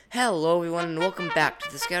Hello, everyone, and welcome back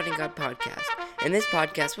to the Scouting Guide Podcast. In this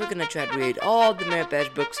podcast, we're going to try to read all the merit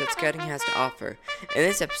badge books that Scouting has to offer. In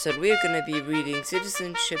this episode, we are going to be reading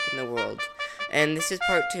Citizenship in the World. And this is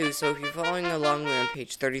part 2, so if you're following along, we're on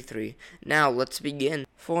page 33. Now, let's begin.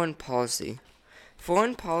 Foreign policy.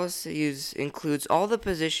 Foreign policies includes all the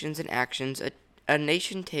positions and actions a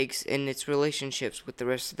nation takes in its relationships with the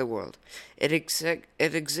rest of the world. It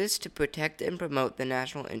exists to protect and promote the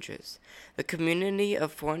national interests. The community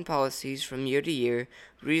of foreign policies from year to year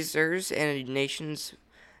reserves a nation's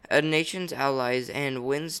allies and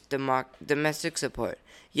wins domestic support.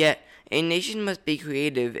 Yet, a nation must be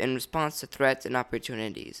creative in response to threats and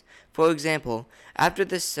opportunities. For example, after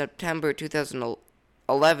the September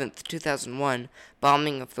 2001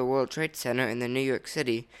 bombing of the World Trade Center in New York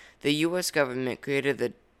City, the U.S. government created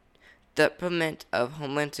the Department of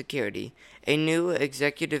Homeland Security, a new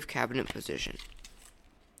executive cabinet position.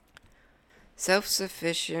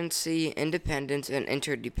 Self-sufficiency, independence, and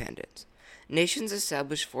interdependence. Nations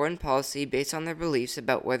establish foreign policy based on their beliefs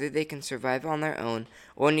about whether they can survive on their own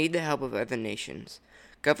or need the help of other nations.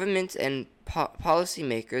 Governments and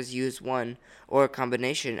policymakers use one or a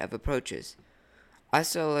combination of approaches.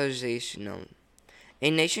 Isolationism. A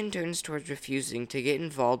nation turns towards refusing to get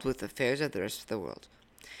involved with affairs of the rest of the world.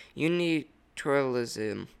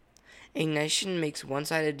 Unilateralism. A nation makes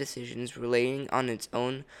one-sided decisions relying on its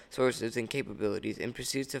own sources and capabilities in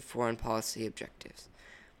pursuit of foreign policy objectives.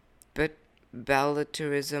 But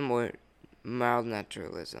bilateralism or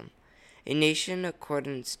multilateralism. A nation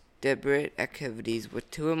coordinates deliberate activities with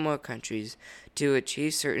two or more countries to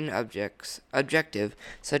achieve certain objective,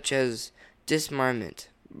 such as disarmament,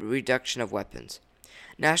 reduction of weapons.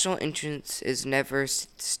 National interest is never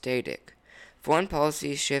static. Foreign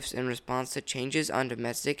policy shifts in response to changes on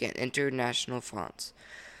domestic and international fronts.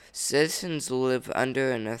 Citizens live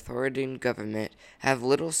under an authoritarian government, have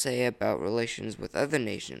little say about relations with other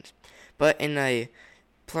nations, but in a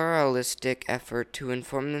pluralistic effort to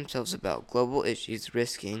inform themselves about global issues,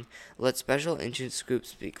 risking let special interest groups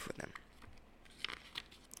speak for them.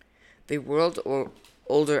 The world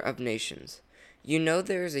order of nations. You know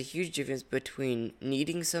there is a huge difference between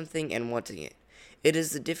needing something and wanting it. It is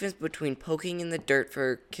the difference between poking in the dirt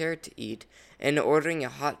for a carrot to eat and ordering a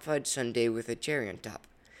hot fudge sundae with a cherry on top.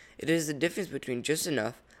 It is the difference between just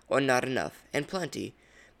enough or not enough and plenty,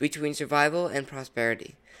 between survival and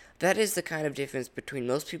prosperity. That is the kind of difference between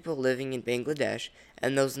most people living in Bangladesh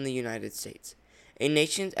and those in the United States. A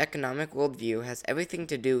nation's economic worldview has everything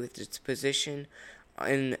to do with its position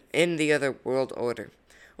in the other world order,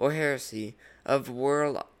 or heresy, of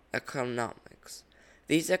world economics.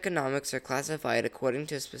 These economics are classified according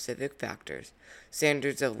to specific factors,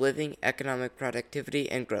 standards of living, economic productivity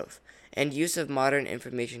and growth, and use of modern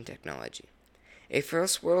information technology. A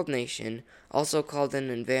first world nation, also called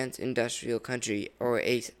an advanced industrial country, or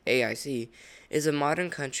AIC, is a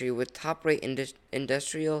modern country with top-rate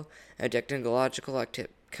industrial and technological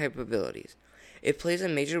capabilities. It plays a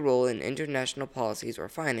major role in international policies or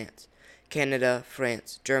finance. Canada,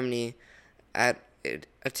 France, Germany,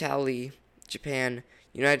 Italy, Japan,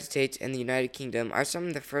 United States, and the United Kingdom are some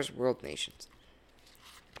of the first world nations.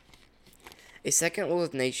 A second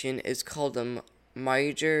world nation is called a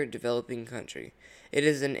major developing country. It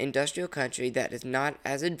is an industrial country that is not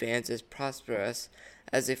as advanced as prosperous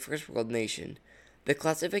as a first world nation. The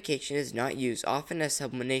classification is not used often as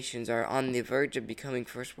some nations are on the verge of becoming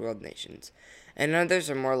first world nations, and others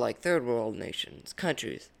are more like third world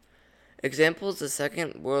countries. Examples of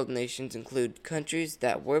second world nations include countries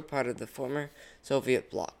that were part of the former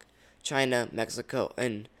Soviet bloc, China, Mexico,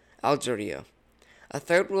 and Algeria. A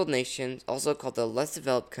third world nation, also called a less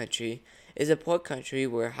developed country, is a poor country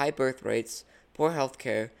where high birth rates, poor health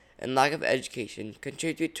care, and lack of education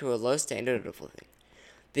contribute to a low standard of living.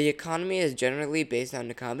 The economy is generally based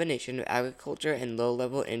on a combination of agriculture and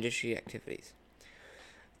low-level industry activities.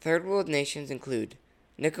 Third world nations include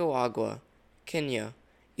Nicaragua, Kenya,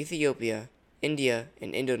 Ethiopia, India,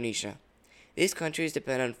 and Indonesia. These countries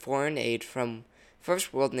depend on foreign aid from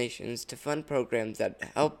first world nations to fund programs that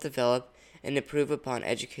help develop and improve upon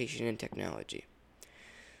education and technology.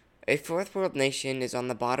 A fourth world nation is on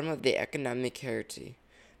the bottom of the economic hierarchy.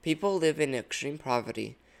 People live in extreme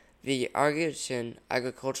poverty. The Argentine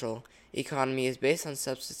agricultural economy is based on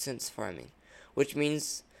subsistence farming, which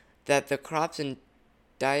means that the crops and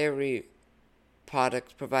dairy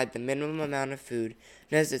products provide the minimum amount of food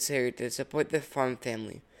necessary to support the farm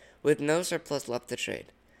family, with no surplus left to trade.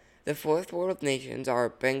 The fourth world nations are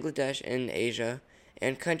Bangladesh in Asia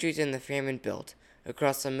and countries in the famine belt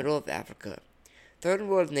across the middle of Africa. Third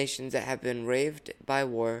world nations that have been ravaged by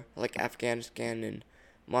war, like Afghanistan and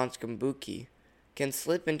Mozambique, can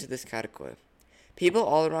slip into this category. People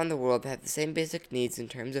all around the world have the same basic needs in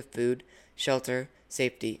terms of food, shelter,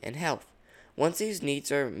 safety, and health. Once these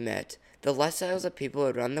needs are met, the lifestyles of people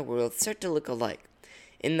around the world start to look alike.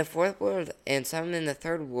 In the fourth world and some in the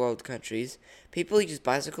third world countries, people use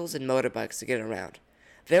bicycles and motorbikes to get around.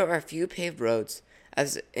 There are few paved roads.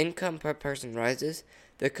 As income per person rises,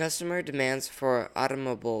 the customer demands for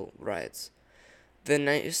automobile rides. The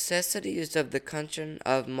necessities of the construction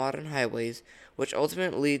of modern highways, which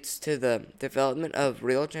ultimately leads to the development of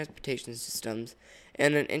rail transportation systems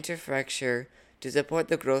and an infrastructure to support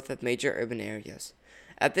the growth of major urban areas.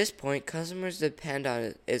 At this point, customers depend on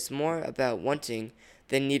it. It's more about wanting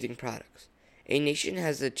than needing products. A nation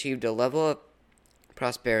has achieved a level of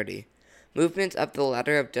prosperity. Movements up the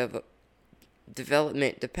ladder of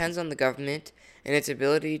development depends on the government and its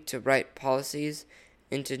ability to write policies,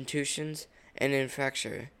 institutions, and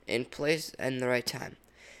infrastructure in place and the right time.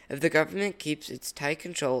 If the government keeps its tight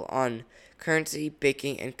control on currency,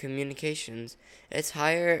 banking, and communications, it's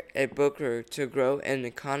higher a broker to grow and the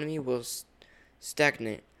economy will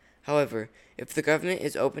stagnate. However, if the government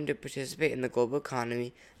is open to participate in the global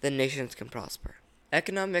economy, then nations can prosper.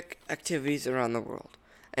 Economic activities around the world.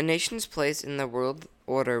 A nation's place in the world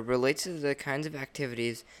order relates to the kinds of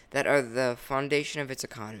activities that are the foundation of its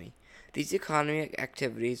economy. These economic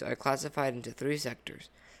activities are classified into three sectors.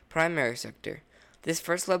 Primary sector. This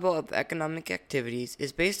first level of economic activities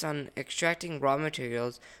is based on extracting raw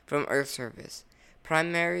materials from Earth's surface.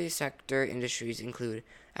 Primary sector industries include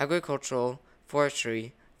agricultural,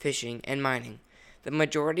 forestry, fishing, and mining. The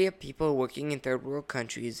majority of people working in third world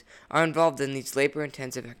countries are involved in these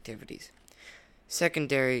labor-intensive activities.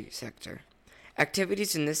 Secondary sector.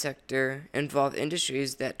 Activities in this sector involve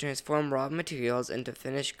industries that transform raw materials into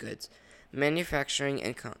finished goods, manufacturing,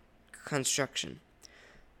 and construction.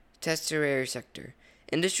 Tertiary sector.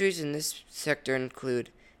 Industries in this sector include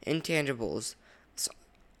intangibles,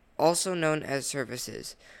 also known as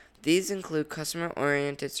services. These include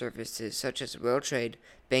customer-oriented services such as rail trade,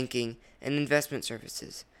 banking, and investment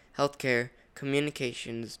services, healthcare,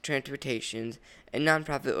 communications, transportation, and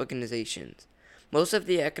nonprofit organizations. Most of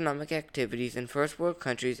the economic activities in first world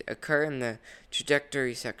countries occur in the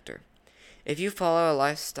trajectory sector. If you follow a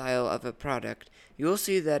lifestyle of a product, you will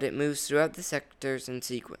see that it moves throughout the sectors in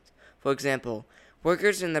sequence. For example,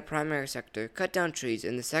 workers in the primary sector cut down trees.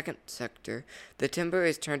 In the second sector, the timber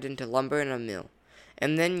is turned into lumber in a mill,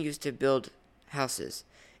 and then used to build houses.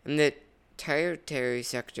 In the tertiary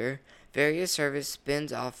sector, various service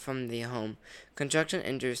spins off from the home, construction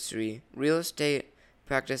industry, real estate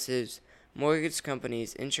practices, mortgage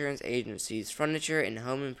companies, insurance agencies, furniture and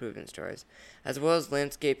home improvement stores, as well as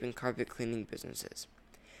landscape and carpet cleaning businesses.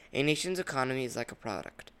 A nation's economy is like a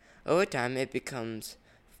product. Over time, it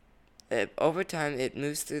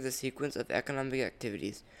moves through the sequence of economic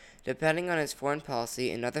activities. Depending on its foreign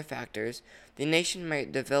policy and other factors, the nation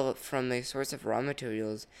might develop from a source of raw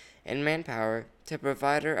materials and manpower to a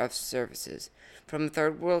provider of services, from a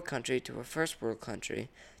third world country to a first world country.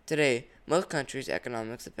 Today, most countries'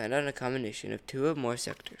 economics depend on a combination of two or more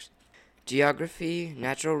sectors: geography,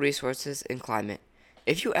 natural resources, and climate.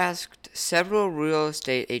 If you asked several real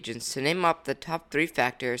estate agents to name up the top 3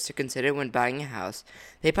 factors to consider when buying a house,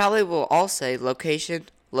 they probably will all say location,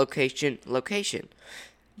 location, location.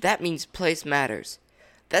 That means place matters.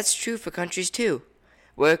 That's true for countries too.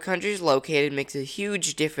 Where a country is located makes a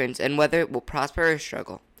huge difference in whether it will prosper or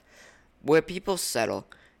struggle. Where people settle.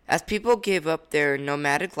 As people give up their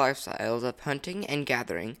nomadic lifestyles of hunting and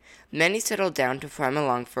gathering, many settle down to farm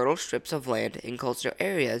along fertile strips of land in coastal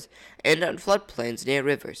areas and on floodplains near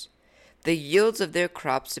rivers. The yields of their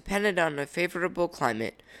crops depended on a favorable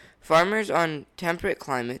climate. Farmers on temperate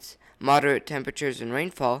climates, moderate temperatures and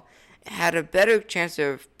rainfall, had a better chance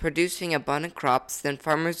of producing abundant crops than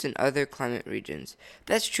farmers in other climate regions.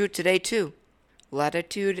 That's true today too.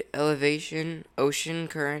 Latitude, elevation, ocean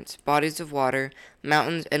currents, bodies of water,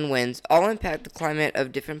 mountains, and winds all impact the climate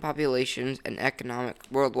of different populations and economic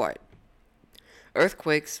worldwide.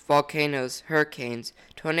 Earthquakes, volcanoes, hurricanes,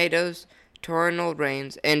 tornadoes, torrential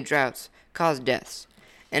rains, and droughts cause deaths,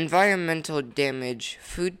 environmental damage,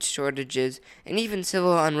 food shortages, and even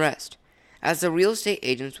civil unrest. As the real estate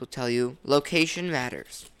agents will tell you, location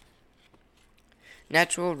matters.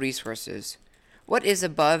 Natural resources. What is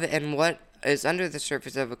above and what is under the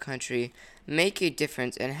surface of a country make a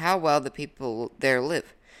difference in how well the people there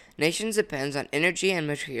live. Nations depend on energy and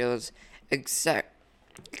materials extracted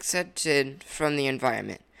from the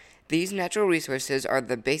environment. These natural resources are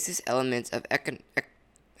the basis elements of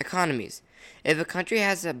economies. If a country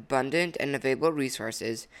has abundant and available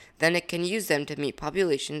resources, then it can use them to meet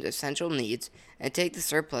population's essential needs and take the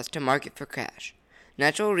surplus to market for cash.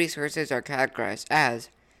 Natural resources are categorized as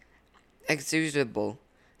exhaustible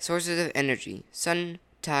sources of energy, sun,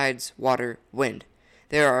 tides, water, wind.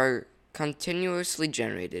 They are continuously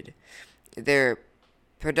generated. Their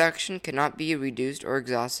production cannot be reduced or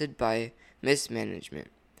exhausted by mismanagement.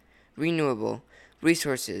 Renewable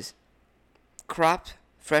resources, crops,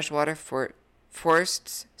 freshwater,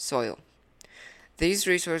 forests, soil. These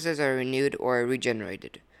resources are renewed or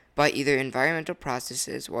regenerated by either environmental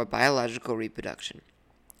processes or biological reproduction.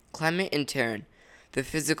 Climate and terrain, the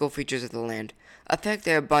physical features of the land, affect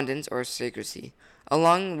their abundance or scarcity.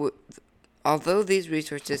 Although these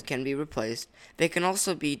resources can be replaced, they can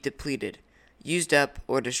also be depleted, used up,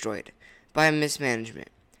 or destroyed by mismanagement.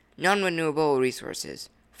 Non-renewable resources,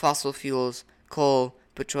 fossil fuels, coal,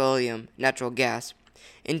 petroleum, natural gas,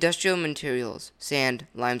 industrial materials, sand,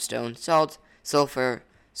 limestone, salt, sulfur,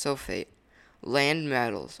 sulfate, land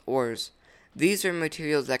metals, ores. These are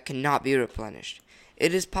materials that cannot be replenished.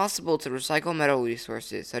 It is possible to recycle metal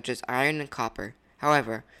resources such as iron and copper.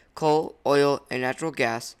 However, coal, oil, and natural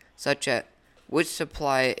gas, which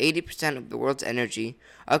supply 80% of the world's energy,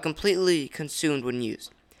 are completely consumed when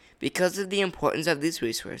used. Because of the importance of these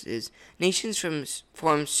resources, nations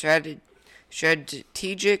form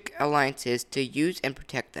strategic alliances to use and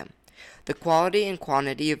protect them. The quality and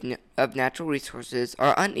quantity of natural resources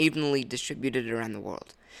are unevenly distributed around the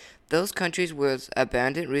world. Those countries with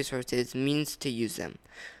abundant resources means to use them,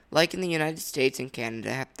 like in the United States and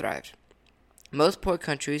Canada, have thrived. Most poor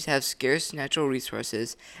countries have scarce natural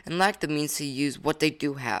resources and lack the means to use what they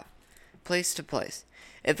do have. Place to place.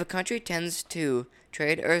 If a country tends to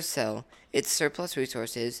trade or sell its surplus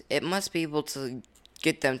resources, it must be able to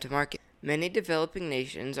get them to market. Many developing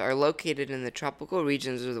nations are located in the tropical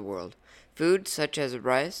regions of the world. Foods such as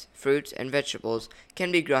rice, fruits, and vegetables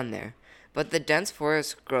can be grown there, but the dense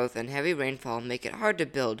forest growth and heavy rainfall make it hard to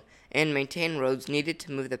build and maintain roads needed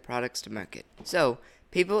to move the products to market. So,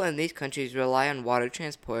 people in these countries rely on water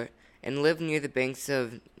transport and live near the banks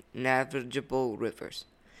of navigable rivers.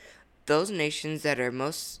 Those nations that are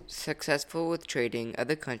most successful with trading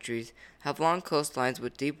other countries have long coastlines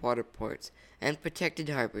with deep water ports and protected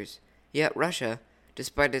harbors. Yet Russia,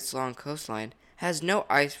 despite its long coastline, has no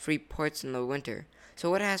ice-free ports in the winter,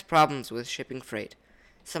 so it has problems with shipping freight.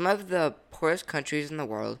 Some of the poorest countries in the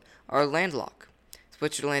world are landlocked.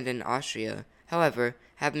 Switzerland and Austria, however,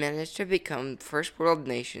 have managed to become first world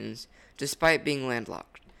nations despite being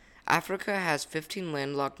landlocked. Africa has 15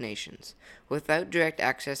 landlocked nations. Without direct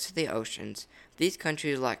access to the oceans, these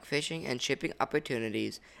countries lack fishing and shipping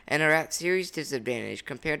opportunities and are at serious disadvantage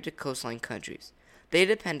compared to coastline countries. They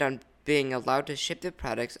depend on being allowed to ship their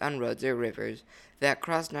products on roads or rivers that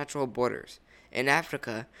cross natural borders. In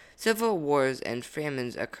Africa, civil wars and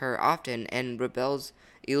famines occur often and rebels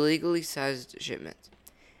illegally seized shipments.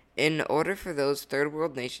 In order for those third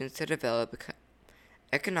world nations to develop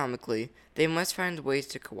economically, they must find ways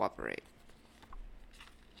to cooperate.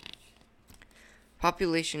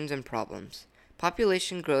 Populations and problems.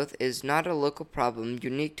 Population growth is not a local problem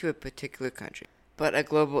unique to a particular country, but a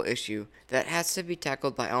global issue that has to be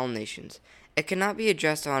tackled by all nations. It cannot be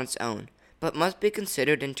addressed on its own, but must be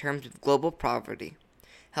considered in terms of global poverty,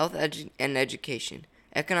 health and education,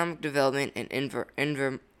 economic development, and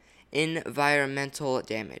environmental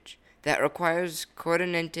damage that requires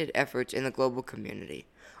coordinated efforts in the global community.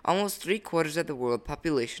 Almost 3/4 of the world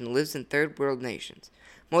population lives in third world nations.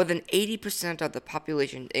 More than 80% of the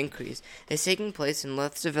population increase is taking place in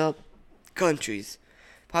less developed countries.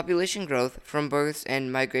 Population growth from births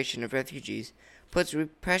and migration of refugees puts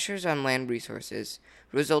pressures on land resources,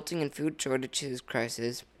 resulting in food shortages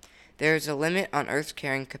crisis. There is a limit on Earth's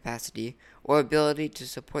carrying capacity or ability to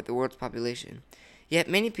support the world's population. Yet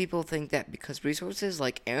many people think that because resources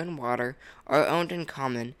like air and water are owned in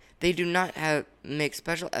common, they do not make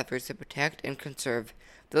special efforts to protect and conserve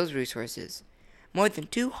those resources. More than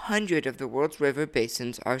 200 of the world's river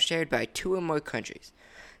basins are shared by 2 or more countries.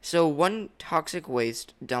 So one toxic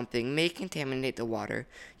waste dumping may contaminate the water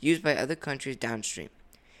used by other countries downstream.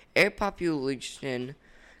 Air pollution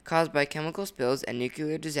caused by chemical spills and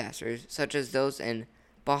nuclear disasters, such as those in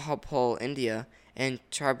Bhopal, India, and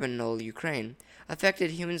Chernobyl, Ukraine, affected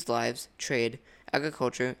humans' lives, trade,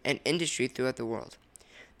 agriculture, and industry throughout the world.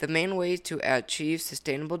 The main way to achieve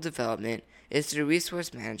sustainable development is through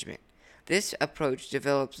resource management. This approach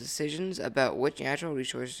develops decisions about which natural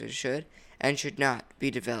resources should and should not be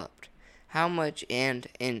developed, how much and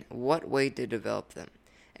in what way to develop them,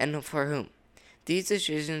 and for whom. These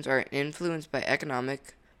decisions are influenced by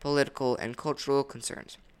economic, political, and cultural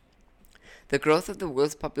concerns. The growth of the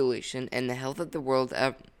world's population and the health of the world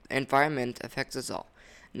environment affects us all.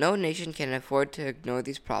 No nation can afford to ignore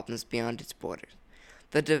these problems beyond its borders.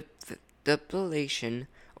 The depletion,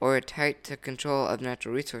 or a tight control of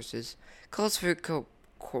natural resources, calls for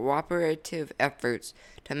cooperative efforts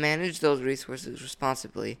to manage those resources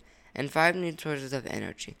responsibly and find new sources of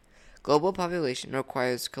energy. Global population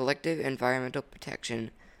requires collective environmental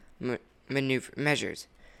protection measures.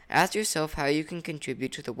 Ask yourself how you can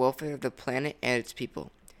contribute to the welfare of the planet and its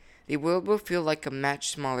people. The world will feel like a much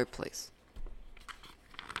smaller place.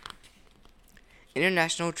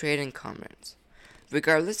 International trade and commerce.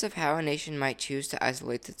 Regardless of how a nation might choose to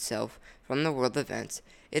isolate itself from the world events,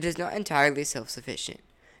 it is not entirely self-sufficient.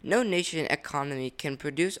 No nation economy can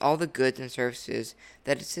produce all the goods and services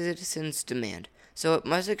that its citizens demand, so it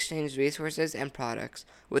must exchange resources and products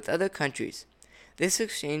with other countries. This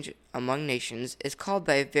exchange among nations is called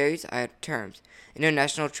by various terms: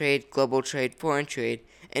 international trade, global trade, foreign trade,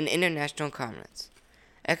 and international commerce.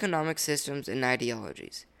 Economic systems and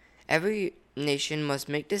ideologies. Every nation must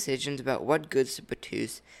make decisions about what goods to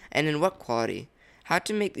produce and in what quality, how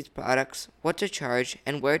to make these products, what to charge,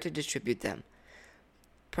 and where to distribute them.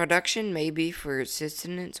 Production may be for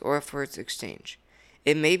sustenance or for its exchange.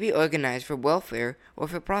 It may be organized for welfare or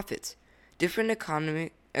for profits. Different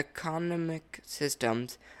economic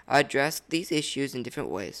systems address these issues in different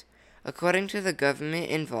ways, according to the government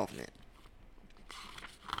involvement.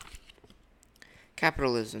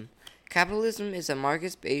 Capitalism. Capitalism is a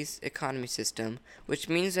market-based economy system, which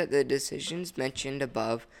means that the decisions mentioned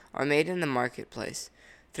above are made in the marketplace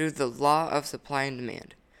through the law of supply and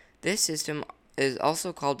demand. This system is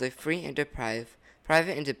also called a free enterprise,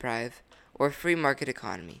 private enterprise, or free market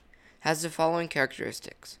economy. Has the following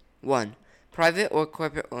characteristics: 1. Private or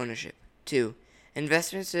corporate ownership. 2.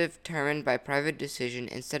 Investments determined by private decision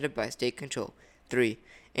instead of by state control. 3.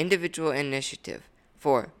 Individual initiative.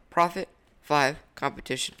 4. Profit. 5.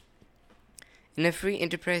 Competition. In a free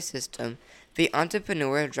enterprise system, the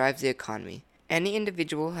entrepreneur drives the economy. Any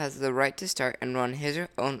individual has the right to start and run his or her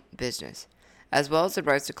own business, as well as the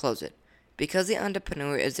rights to close it. Because the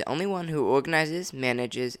entrepreneur is the only one who organizes,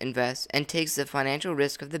 manages, invests, and takes the financial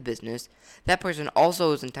risk of the business, that person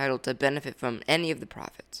also is entitled to benefit from any of the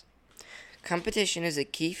profits. Competition is a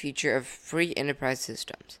key feature of free enterprise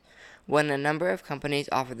systems. When a number of companies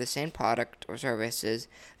offer the same product or services,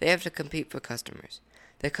 they have to compete for customers.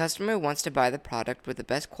 The customer wants to buy the product with the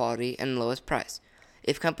best quality and lowest price.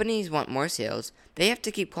 If companies want more sales, they have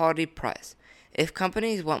to keep quality price. If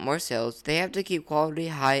companies want more sales, they have to keep quality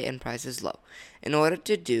high and prices low. In order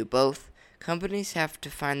to do both, companies have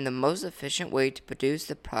to find the most efficient way to produce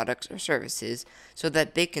the products or services so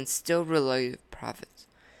that they can still realize profits.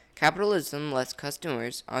 Capitalism lets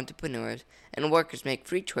customers, entrepreneurs, and workers make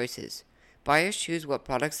free choices. Buyers choose what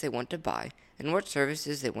products they want to buy and what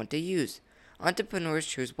services they want to use. Entrepreneurs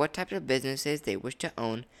choose what types of businesses they wish to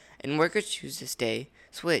own, and workers choose to stay,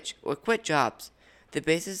 switch, or quit jobs. The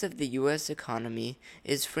basis of the U.S. economy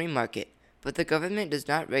is free market, but the government does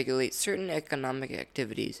not regulate certain economic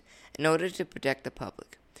activities in order to protect the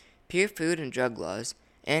public. Pure food and drug laws,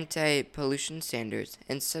 anti-pollution standards,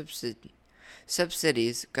 and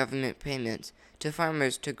subsidies, government payments to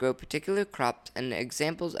farmers to grow particular crops, and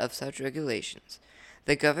examples of such regulations.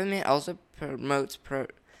 The government also promotes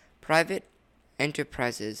private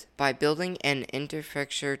enterprises by building an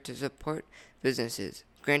infrastructure to support businesses,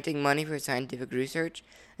 granting money for scientific research,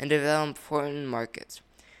 and develop foreign markets.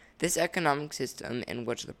 This economic system, in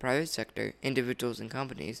which the private sector, individuals and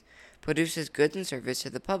companies, produces goods and services to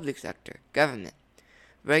the public sector, government,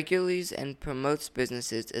 regulates and promotes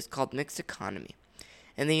businesses, is called mixed economy.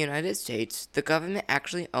 In the United States, the government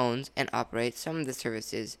actually owns and operates some of the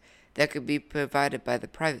services that could be provided by the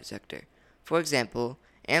private sector. For example,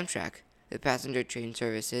 Amtrak, the passenger train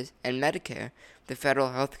services, and Medicare, the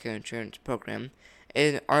federal health care insurance program,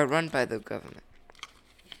 are run by the government.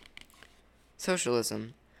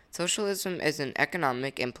 Socialism. Socialism is an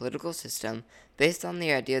economic and political system based on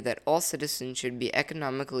the idea that all citizens should be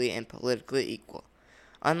economically and politically equal.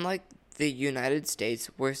 Unlike the United States,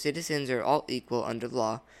 where citizens are all equal under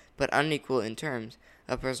law, but unequal in terms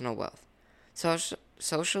of personal wealth.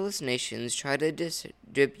 Socialist nations try to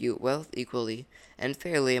distribute wealth equally and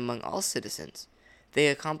fairly among all citizens. They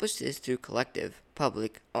accomplish this through collective,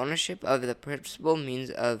 public ownership of the principal means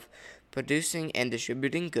of producing and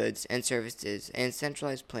distributing goods and services and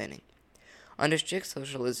centralized planning. Under strict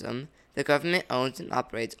socialism, the government owns and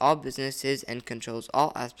operates all businesses and controls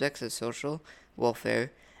all aspects of social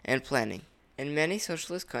welfare and planning. In many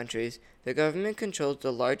socialist countries, the government controls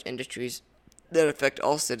the large industries that affect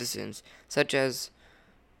all citizens, such as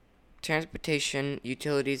transportation,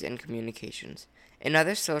 utilities, and communications. In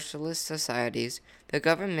other socialist societies, the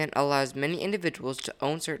government allows many individuals to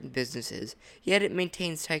own certain businesses, yet it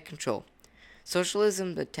maintains tight control.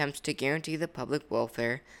 Socialism attempts to guarantee the public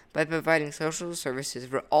welfare by providing social services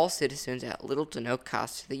for all citizens at little to no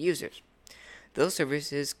cost to the users. Those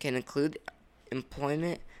services can include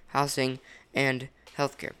employment, housing, and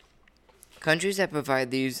healthcare. Countries that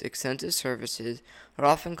provide these extensive services are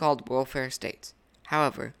often called welfare states.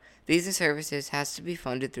 However, these services has to be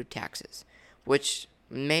funded through taxes, which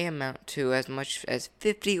may amount to as much as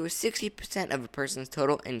 50 or 60% of a person's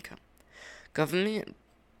total income. Government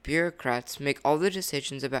bureaucrats make all the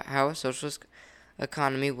decisions about how a socialist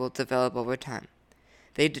economy will develop over time.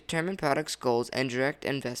 They determine products' goals and direct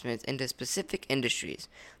investments into specific industries.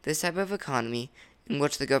 This type of economy, in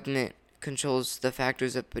which the government controls the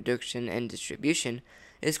factors of production and distribution,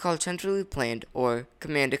 is called centrally planned or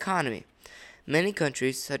command economy. Many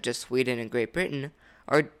countries, such as Sweden and Great Britain,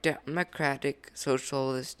 are democratic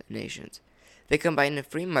socialist nations. They combine a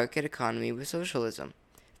free market economy with socialism.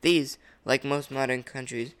 These, like most modern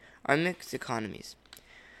countries, are mixed economies.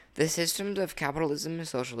 The systems of capitalism and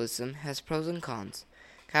socialism has pros and cons.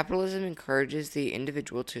 Capitalism encourages the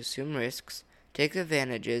individual to assume risks, take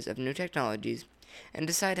advantages of new technologies, and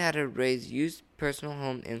decide how to raise used personal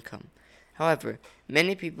home income. However,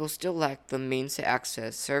 many people still lack the means to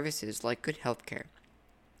access services like good health care.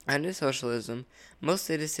 Under socialism, most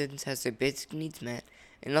citizens have their basic needs met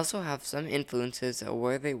and also have some influences of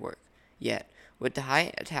where they work. Yet, with the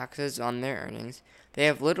high taxes on their earnings, they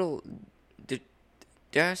have little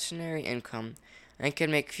discretionary income and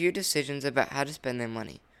can make few decisions about how to spend their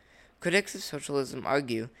money. Critics of socialism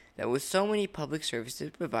argue that with so many public services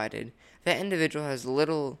provided, that individual has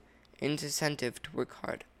little incentive to work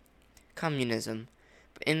hard. Communism.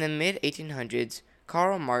 In the mid-1800s,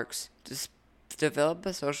 Karl Marx developed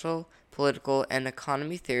a social, political, and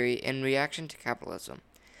economy theory in reaction to capitalism.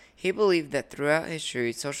 He believed that throughout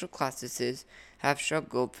history, social classes have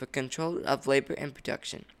struggled for control of labor and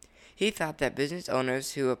production. He thought that business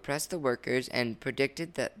owners who oppressed the workers and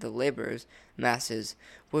predicted that the laborers, masses,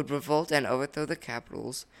 would revolt and overthrow the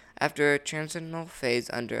capitals. After a transitional phase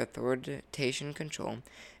under authoritarian control,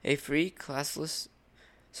 a free classless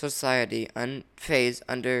society phase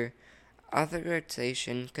under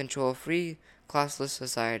authoritarian control, free classless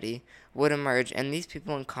society would emerge, and these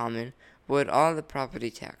people in common would all the property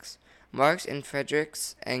tax. Marx and Friedrich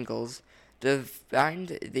Engels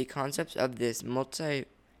defined the concepts of this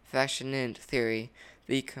multifaceted theory,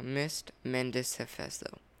 the Communist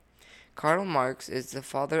Manifesto. Karl Marx is the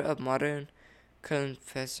father of modern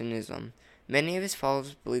Confucianism. Many of his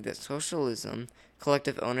followers believe that socialism,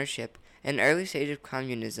 collective ownership, and early stage of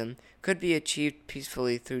communism could be achieved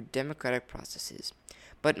peacefully through democratic processes.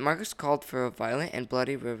 But Marx called for a violent and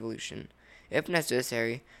bloody revolution. If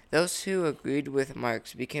necessary, those who agreed with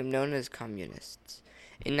Marx became known as communists.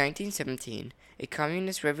 In 1917, a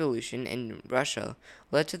communist revolution in Russia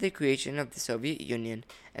led to the creation of the Soviet Union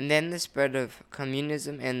and then the spread of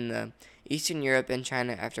communism in Eastern Europe and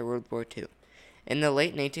China after World War II. In the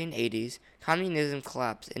late 1980s, communism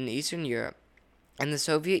collapsed in Eastern Europe and the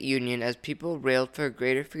Soviet Union as people railed for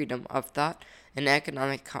greater freedom of thought and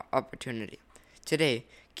economic opportunity. Today,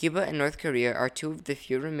 Cuba and North Korea are two of the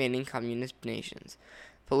few remaining communist nations,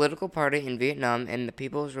 political party in Vietnam and the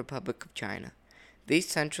People's Republic of China. These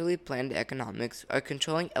centrally planned economics are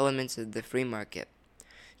controlling elements of the free market.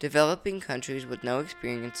 Developing countries with no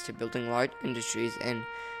experience to building large industries and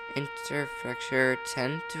infrastructure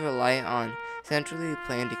tend to rely on centrally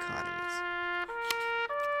planned economies.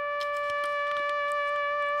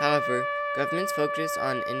 However, governments focused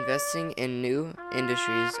on investing in new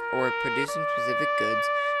industries or producing specific goods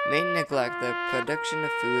may neglect the production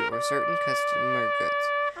of food or certain customer goods.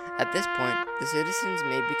 At this point, the citizens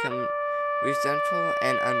may become resentful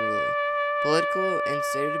and unruly. Political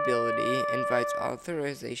instability invites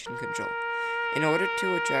authorization control. In order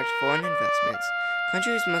to attract foreign investments,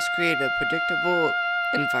 countries must create a predictable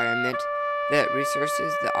environment that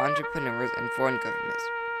resources the entrepreneurs and foreign governments.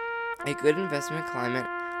 A good investment climate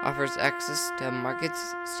offers access to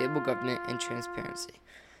markets, stable government, and transparency.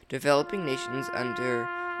 Developing nations under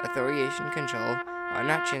authoritarian control are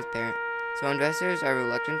not transparent, so investors are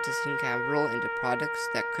reluctant to sink capital into products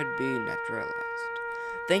that could be naturalized.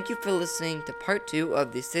 Thank you for listening to part 2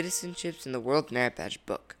 of the Citizenships in the World Merit Badge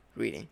book reading.